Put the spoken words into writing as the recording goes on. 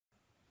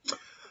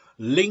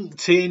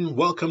LinkedIn,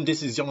 welcome.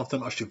 This is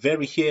Jonathan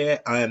Ashiveri here,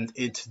 and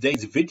in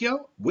today's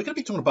video, we're going to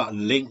be talking about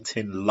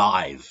LinkedIn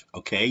Live.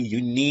 Okay,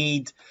 you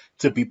need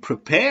to be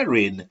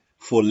preparing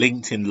for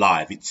LinkedIn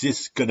Live. It's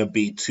just going to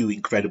be too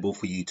incredible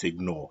for you to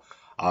ignore.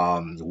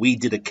 We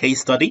did a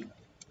case study,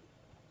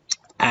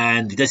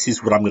 and this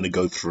is what I'm going to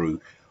go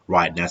through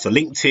right now. So,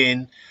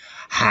 LinkedIn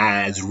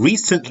has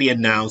recently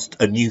announced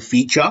a new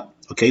feature,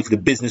 okay, for the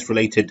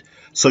business-related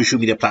social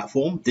media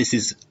platform.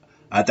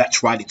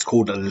 That's right, it's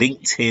called a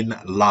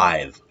LinkedIn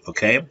Live,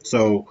 okay?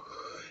 So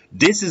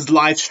this is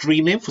live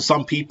streaming for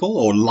some people,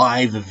 or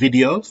live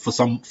video for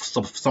some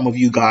of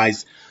you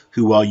guys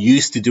who are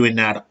used to doing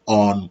that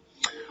on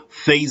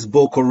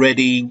Facebook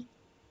already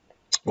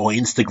or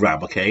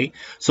Instagram, okay?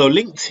 So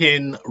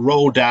LinkedIn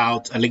rolled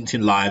out a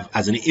LinkedIn Live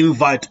as an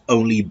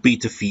invite-only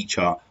beta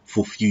feature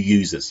for few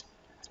users,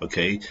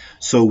 okay?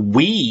 So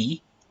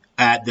we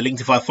at the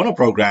Linkedtify funnel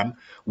program,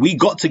 we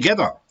got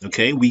together,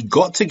 okay? We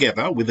got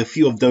together with a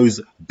few of those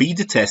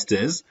beta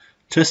testers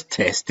to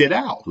test it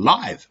out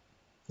live,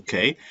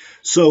 okay?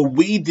 So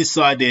we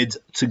decided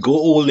to go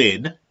all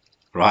in,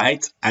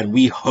 right? And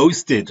we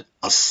hosted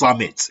a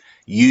summit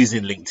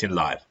using LinkedIn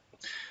Live.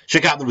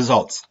 Check out the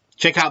results.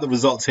 Check out the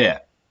results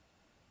here.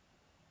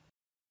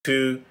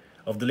 Two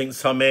of the Link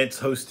Summits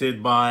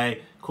hosted by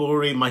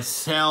Corey,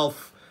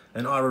 myself,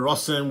 and Ira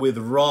Rossen with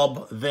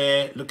Rob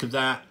there. Look at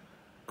that.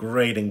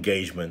 Great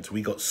engagement.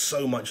 We got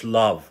so much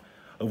love.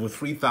 Over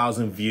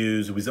 3,000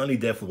 views. It was only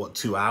there for,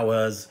 2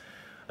 hours?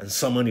 And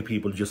so many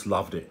people just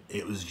loved it.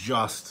 It was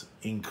just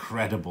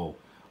incredible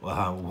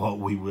what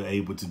we were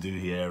able to do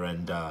here.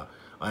 And I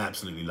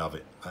absolutely love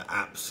it. I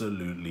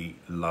absolutely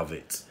love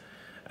it.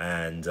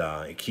 And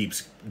it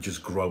keeps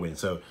just growing.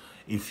 So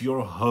if you're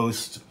a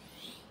host,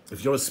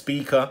 if you're a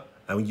speaker,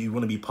 and you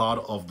want to be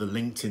part of the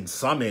LinkedIn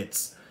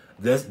Summits,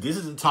 this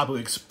is the type of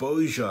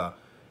exposure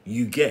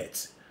you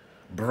get.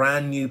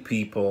 Brand new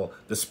people.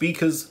 The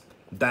speakers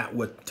that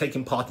were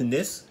taking part in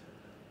this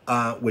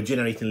were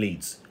generating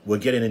leads. We're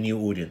getting a new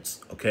audience,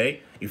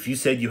 okay? If you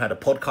said you had a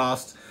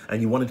podcast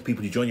and you wanted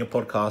people to join your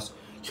podcast,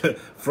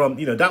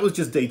 that was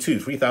just day 2,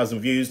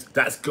 3,000 views.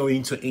 That's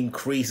going to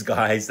increase,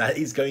 guys. That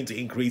is going to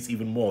increase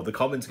even more. The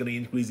comments are going to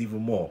increase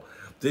even more.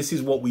 This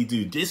is what we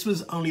do. This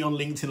was only on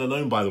LinkedIn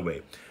alone, by the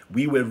way.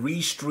 We were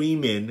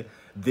restreaming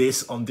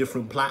this on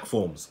different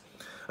platforms.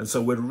 And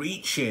so we're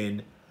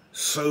reaching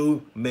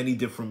so many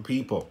different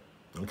people,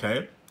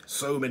 okay?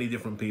 So many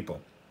different people.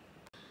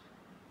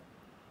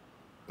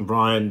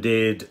 Brian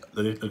did,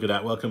 look at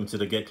that. Welcome to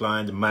the Get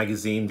Client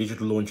magazine,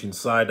 Digital Launch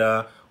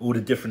Insider, all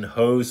the different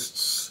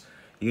hosts.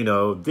 You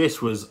know,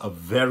 this was a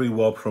very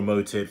well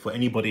promoted for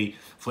anybody,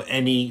 for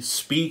any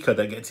speaker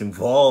that gets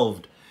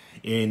involved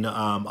in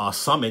our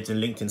summit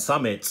and LinkedIn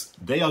Summits.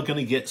 They are going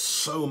to get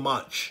so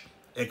much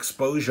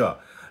exposure.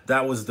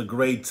 That was the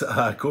great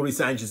Corey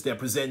Sanchez there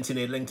presenting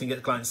at LinkedIn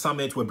Get Client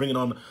Summit. We're bringing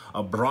on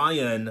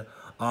Brian.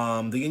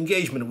 The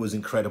engagement was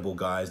incredible,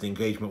 guys. The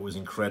engagement was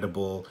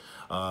incredible.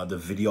 The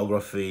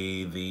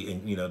videography,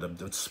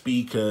 the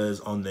speakers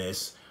on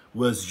this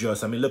was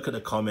just, I mean, look at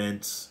the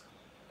comments.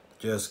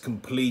 Just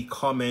complete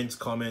comments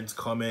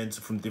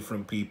from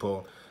different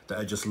people that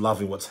are just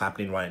loving what's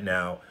happening right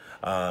now.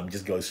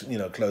 Just goes,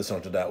 closer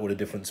onto that, all the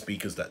different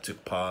speakers that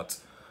took part.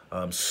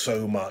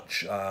 So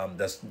much.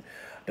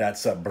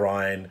 That's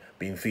Brian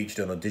being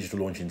featured on a Digital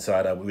Launch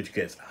Insider, which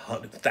gets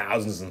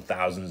thousands and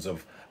thousands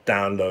of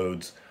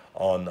downloads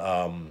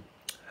on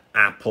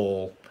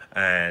Apple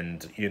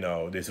and,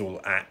 there's all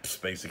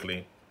apps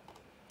basically.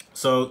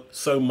 So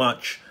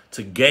much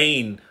to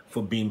gain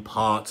for being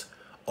part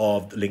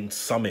of the Linked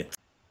Summit.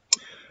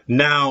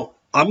 Now,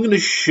 I'm going to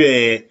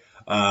share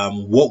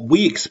what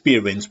we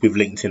experienced with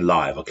LinkedIn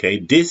Live, okay?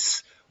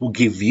 This will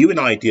give you an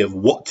idea of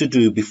what to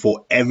do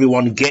before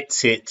everyone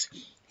gets it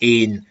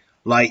in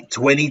like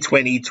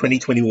 2020,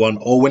 2021,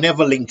 or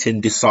whenever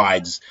LinkedIn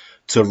decides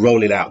to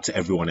roll it out to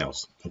everyone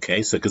else,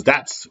 okay? So, because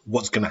that's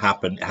what's going to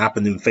happen. It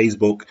happened in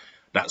Facebook.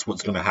 That's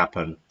what's going to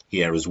happen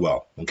here as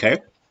well, okay?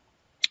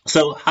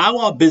 So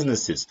how are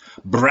businesses,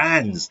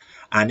 brands,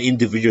 and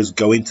individuals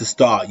going to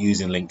start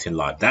using LinkedIn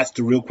Live? That's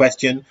the real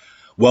question.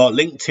 Well,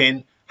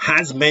 LinkedIn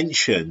has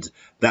mentioned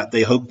that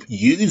they hope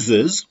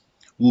users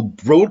will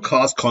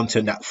broadcast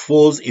content that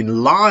falls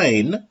in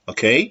line,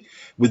 okay,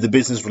 with the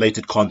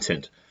business-related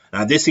content.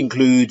 Now, this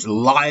includes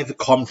live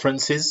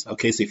conferences.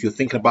 Okay, so if you're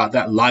thinking about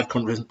that, live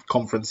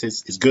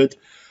conferences is good.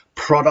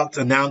 Product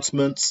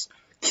announcements,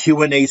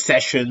 Q&A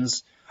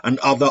sessions, and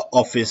other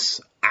office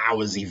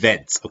hours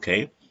events,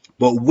 okay?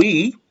 But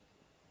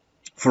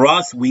for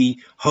us,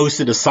 we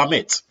hosted a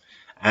summit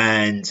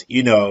and,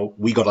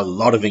 we got a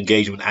lot of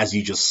engagement, as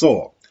you just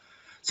saw.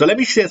 So let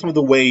me share some of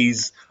the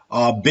ways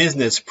our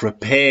business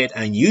prepared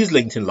and used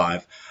LinkedIn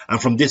Live.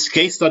 And from this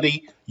case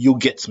study, you'll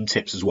get some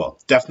tips as well.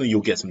 Definitely,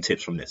 you'll get some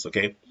tips from this,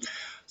 okay?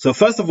 So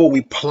first of all,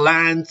 we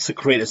plan to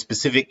create a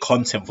specific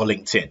content for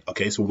LinkedIn,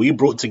 okay? So we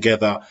brought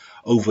together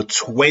over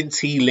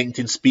 20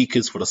 LinkedIn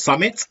speakers for the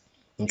summit,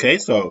 okay?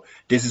 So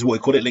this is what we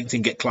call it,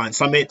 LinkedIn Get Client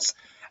Summits.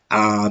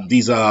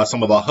 These are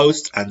some of our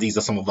hosts and these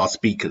are some of our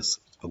speakers,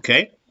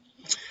 okay?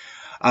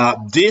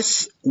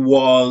 This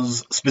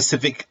was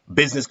specific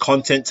business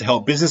content to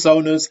help business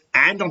owners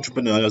and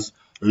entrepreneurs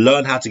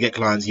learn how to get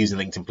clients using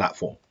LinkedIn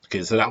platform.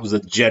 Okay, so that was a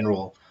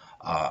general,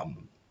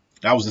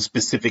 that was a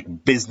specific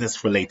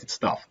business related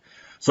stuff.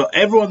 So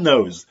everyone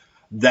knows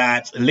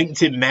that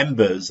LinkedIn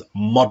members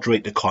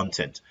moderate the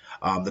content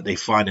that they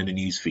find in the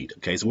newsfeed.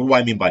 Okay, so what do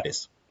I mean by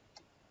this?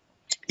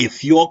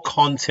 If your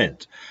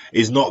content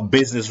is not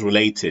business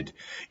related,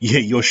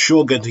 you're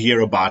sure going to hear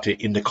about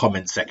it in the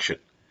comment section.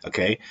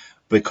 Okay,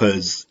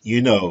 because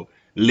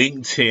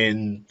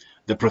LinkedIn,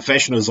 the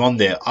professionals on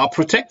there are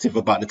protective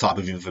about the type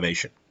of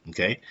information.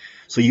 Okay,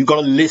 so you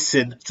got to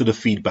listen to the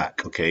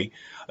feedback. Okay,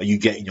 you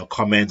get in your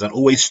comments, and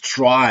always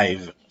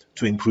strive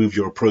to improve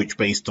your approach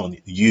based on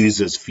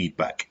users'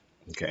 feedback.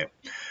 Okay,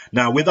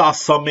 now with our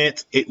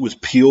summit, it was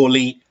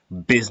purely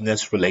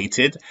business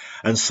related,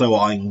 and so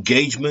our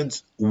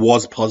engagement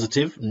was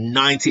positive.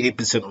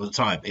 98% of the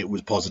time it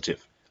was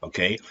positive.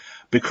 Okay,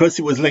 because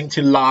it was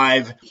LinkedIn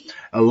Live,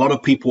 a lot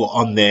of people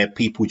on there,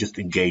 people just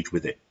engage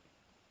with it.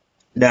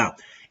 Now,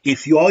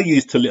 if you are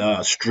used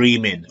to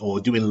streaming or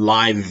doing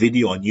live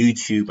video on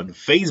YouTube and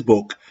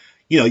Facebook,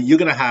 you're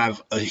going to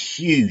have a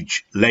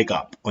huge leg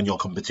up on your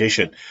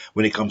competition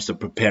when it comes to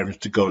preparing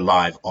to go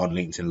live on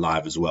LinkedIn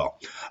Live as well.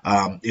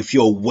 If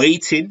you're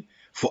waiting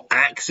for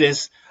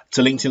access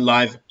to LinkedIn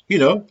Live,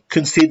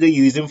 consider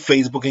using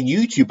Facebook and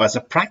YouTube as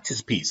a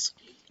practice piece.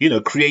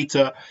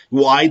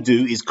 What I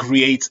do is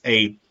create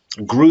a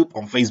group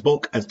on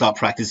Facebook and start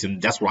practicing.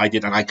 That's what I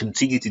did, and I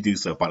continue to do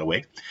so, by the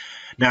way.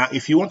 Now,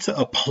 if you want to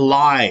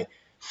apply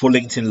for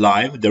LinkedIn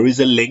Live, there is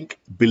a link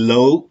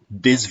below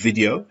this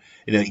video.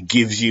 It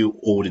gives you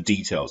all the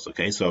details.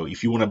 Okay, so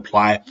if you want to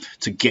apply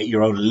to get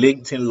your own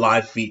LinkedIn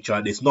Live feature,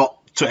 and it's not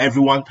to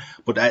everyone,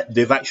 but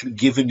they've actually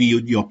given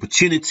you the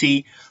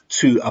opportunity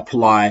to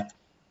apply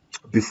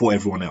before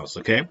everyone else.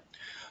 Okay,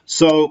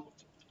 so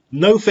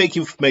no fake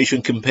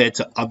information compared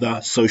to other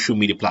social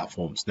media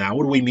platforms. Now,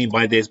 what do we mean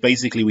by this?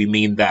 Basically, we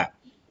mean that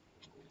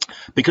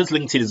because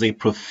LinkedIn is a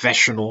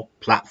professional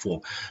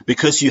platform,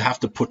 because you have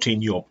to put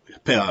in your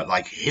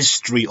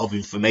history of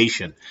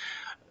information,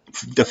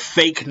 the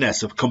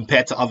fakeness of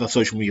compared to other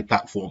social media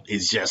platforms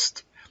is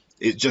just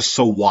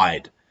so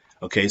wide.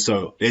 Okay,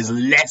 so there's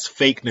less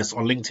fakeness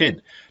on LinkedIn.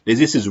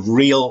 This is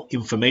real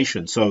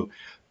information. So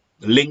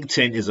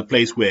LinkedIn is a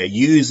place where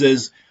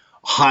users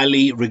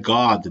highly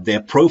regard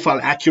their profile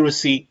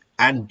accuracy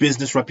and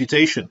business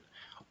reputation,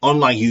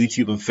 unlike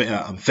YouTube and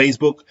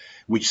Facebook,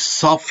 which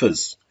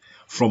suffers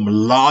from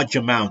large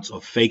amounts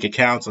of fake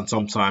accounts and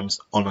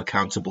sometimes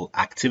unaccountable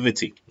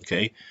activity.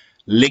 Okay,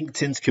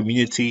 LinkedIn's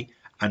community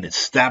and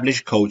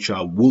established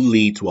culture will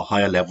lead to a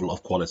higher level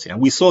of quality, and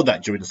we saw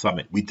that during the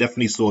summit. We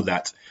definitely saw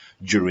that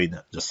during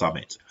the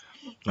summit,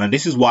 and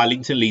this is why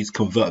LinkedIn leads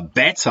convert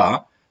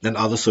better than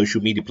other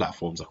social media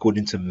platforms,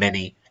 according to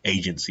many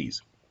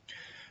agencies.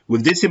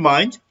 With this in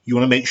mind, you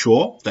want to make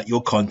sure that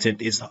your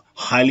content is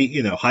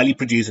highly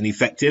produced and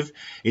effective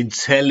in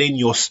telling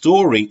your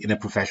story in a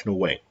professional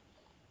way.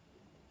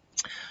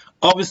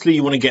 Obviously,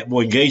 you want to get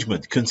more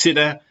engagement.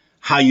 Consider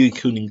how you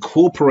can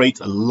incorporate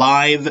a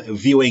live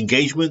viewer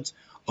engagement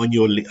on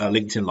your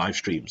LinkedIn live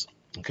streams.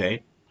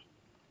 Okay.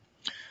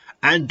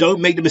 And don't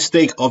make the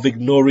mistake of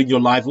ignoring your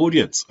live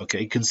audience.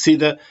 Okay.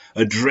 Consider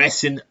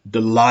addressing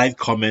the live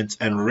comments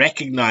and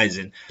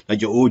recognizing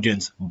that your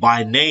audience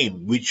by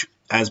name, which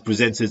we as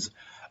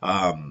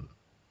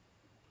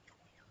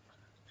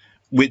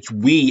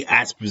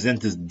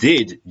presenters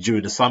did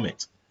during the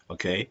summit.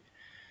 Okay.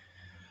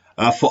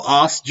 For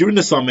us, during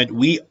the summit,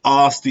 we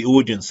asked the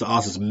audience to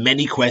ask as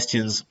many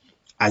questions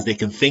as they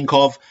can think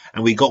of,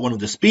 and we got one of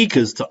the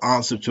speakers to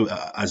answer to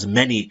as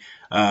many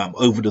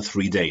over the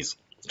 3 days.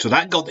 So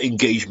that got the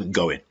engagement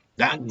going.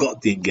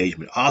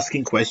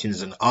 Asking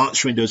questions and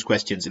answering those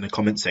questions in the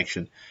comment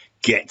section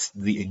gets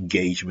the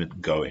engagement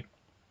going.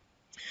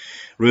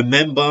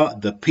 Remember,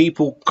 the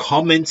people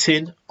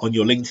commenting on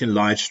your LinkedIn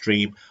live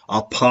stream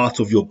are part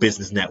of your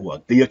business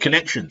network. They're your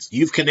connections.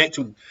 You've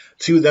connected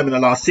to them in the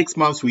last 6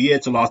 months, a year,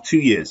 to the last 2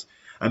 years.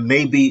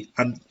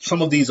 And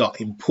some of these are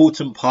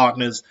important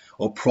partners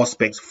or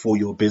prospects for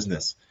your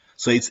business.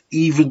 So it's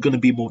even going to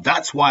be more.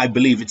 That's why I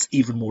believe it's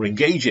even more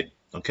engaging.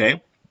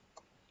 Okay.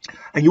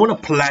 And you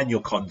want to plan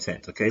your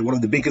content. Okay. One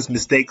of the biggest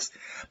mistakes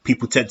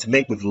people tend to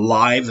make with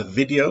live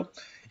video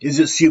is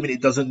assuming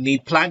it doesn't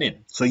need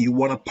planning. So you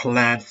want to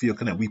plan for your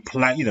content. We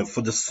plan,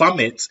 for the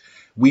summit,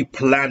 we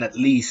plan at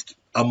least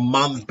a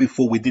month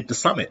before we did the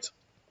summit.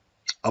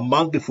 A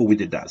month before we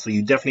did that. So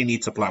you definitely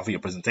need to plan for your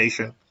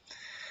presentation.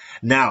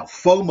 Now,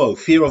 FOMO,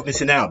 fear of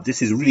missing out.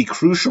 This is really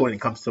crucial when it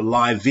comes to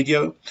live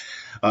video.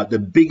 The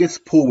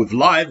biggest pull with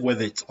live,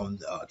 whether it's on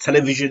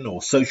television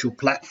or social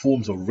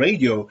platforms or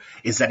radio,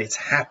 is that it's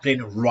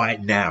happening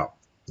right now.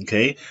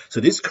 Okay, so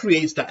this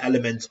creates the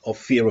element of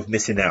fear of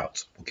missing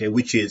out, okay,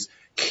 which is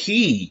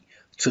key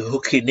to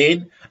hooking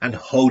in and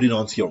holding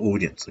on to your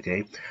audience.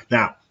 Okay,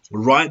 now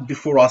right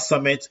before our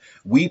summit,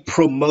 we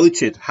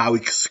promoted how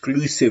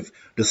exclusive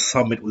the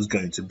summit was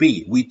going to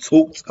be. We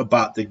talked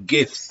about the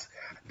gifts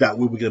that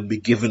we were going to be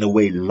giving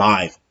away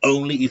live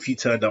only if you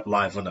turned up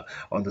live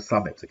on the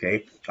summit.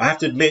 Okay, I have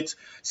to admit,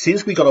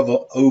 since we got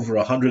over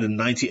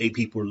 198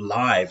 people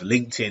live,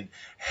 LinkedIn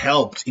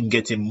helped in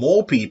getting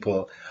more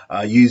people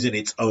using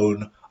its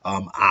own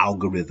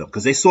algorithm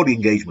because they saw the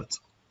engagement.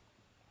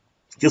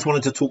 Just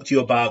wanted to talk to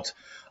you about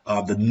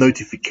the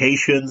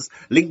notifications,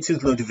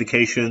 LinkedIn's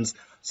notifications.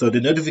 So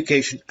the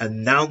notification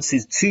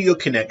announces to your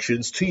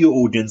connections, to your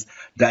audience,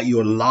 that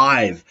you're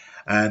live,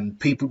 and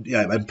people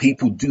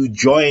do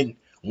join.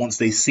 Once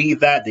they see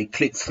that, they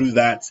click through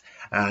that,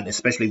 and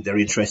especially if they're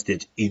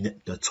interested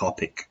in the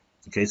topic.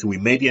 Okay, so we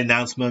made the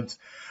announcement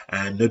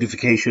and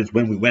notifications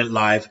when we went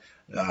live.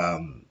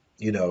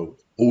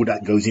 All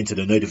that goes into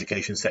the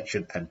notification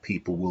section, and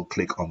people will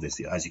click on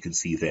this, as you can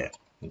see there.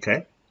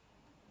 Okay.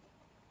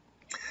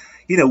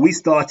 We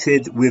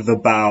started with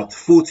about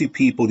 40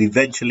 people.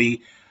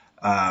 Eventually,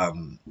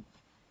 when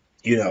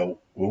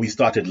we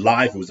started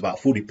live, it was about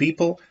 40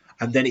 people,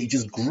 and then it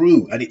just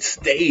grew and it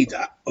stayed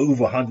at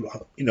over 100,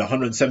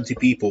 170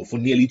 people for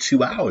nearly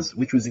 2 hours,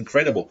 which was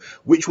incredible,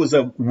 which was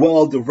a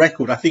world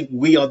record. I think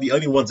we are the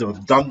only ones that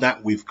have done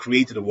that. We've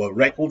created a world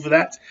record for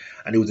that,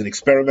 and it was an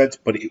experiment,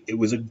 but it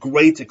was a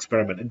great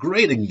experiment, a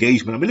great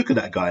engagement. I mean, look at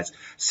that, guys.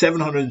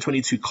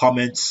 722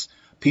 comments.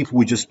 People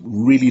were just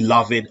really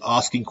loving,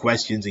 asking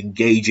questions,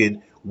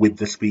 engaging with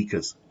the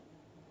speakers,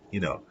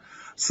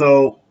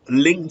 So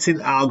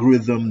LinkedIn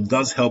algorithm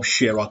does help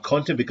share our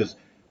content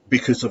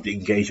because of the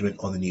engagement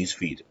on the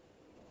newsfeed.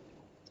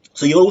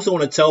 So you also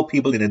want to tell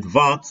people in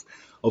advance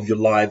of your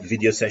live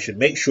video session.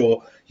 Make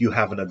sure you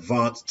have an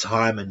advanced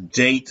time and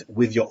date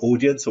with your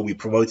audience. So we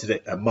promoted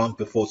it a month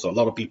before, so a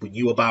lot of people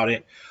knew about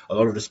it. A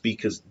lot of the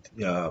speakers,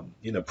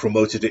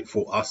 promoted it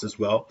for us as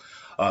well.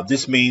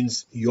 This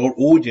means your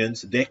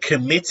audience, they're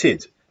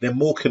committed. They're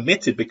more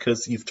committed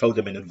because you've told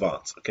them in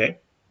advance. Okay.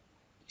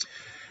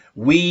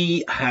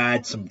 We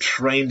had some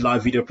trained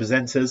live video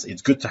presenters.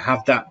 It's good to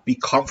have that. Be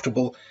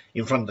comfortable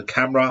in front of the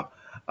camera.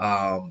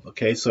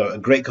 Okay, so a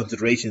great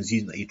consideration is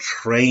using a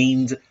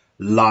trained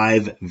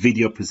live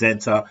video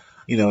presenter.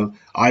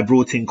 I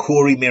brought in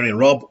Corey, Mary, and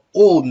Rob,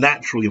 all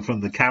natural in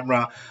front of the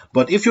camera.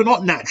 But if you're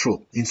not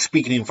natural in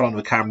speaking in front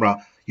of the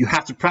camera, you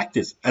have to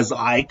practice, as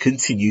I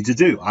continue to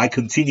do. I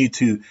continue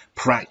to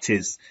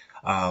practice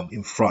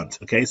in front.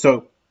 Okay,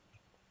 so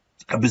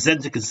a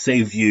presenter can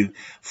save you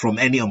from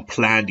any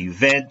unplanned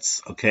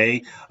events.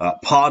 Okay,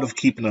 part of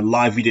keeping a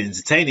live video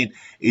entertaining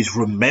is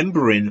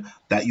remembering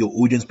that your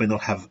audience may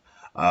not have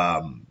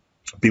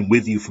been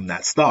with you from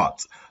that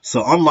start.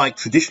 So unlike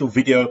traditional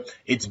video,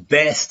 it's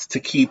best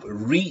to keep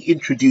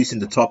reintroducing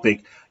the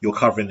topic you're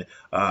covering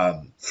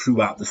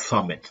throughout the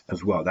summit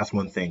as well. That's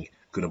one thing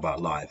good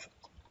about live.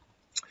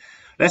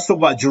 Let's talk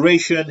about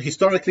duration.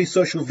 Historically,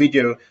 social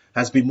video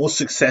has been more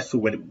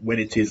successful when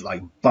it is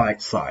like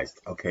bite-sized.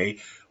 Okay,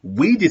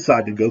 we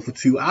decided to go for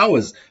 2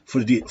 hours for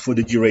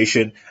the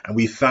duration, and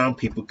we found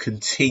people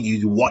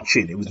continued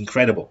watching. It was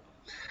incredible.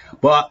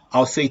 But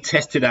I'll say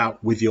test it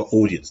out with your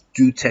audience.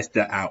 Do test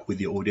that out with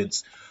your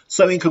audience.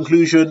 So in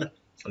conclusion,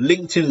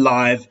 LinkedIn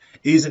Live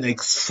is an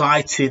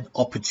exciting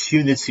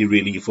opportunity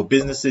really for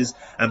businesses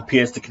and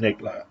peers to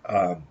connect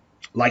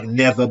like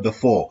never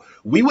before.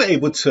 We were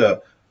able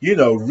to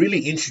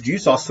really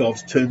introduce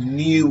ourselves to a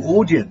new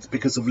audience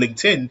because of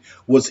LinkedIn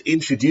was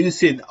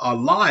introducing our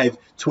live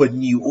to a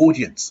new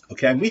audience.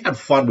 Okay, and we had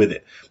fun with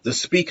it. The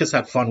speakers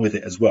had fun with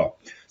it as well.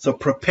 So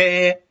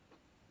prepare,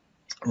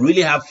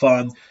 really have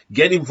fun,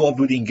 get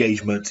involved with the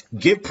engagement,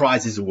 give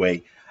prizes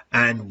away.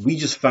 And we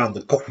just found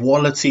the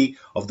quality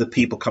of the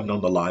people coming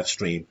on the live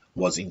stream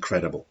was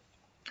incredible.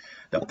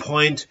 The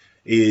point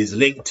is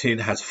LinkedIn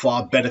has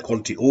far better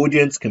quality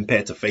audience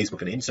compared to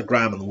Facebook and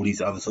Instagram and all these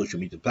other social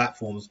media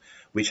platforms,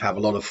 which have a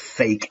lot of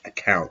fake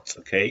accounts.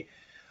 Okay,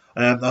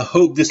 I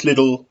hope this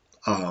little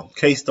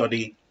case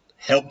study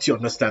helped you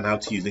understand how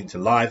to use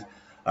LinkedIn Live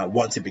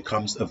once it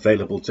becomes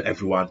available to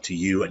everyone, to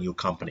you and your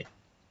company.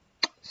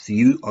 See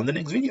you on the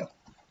next video.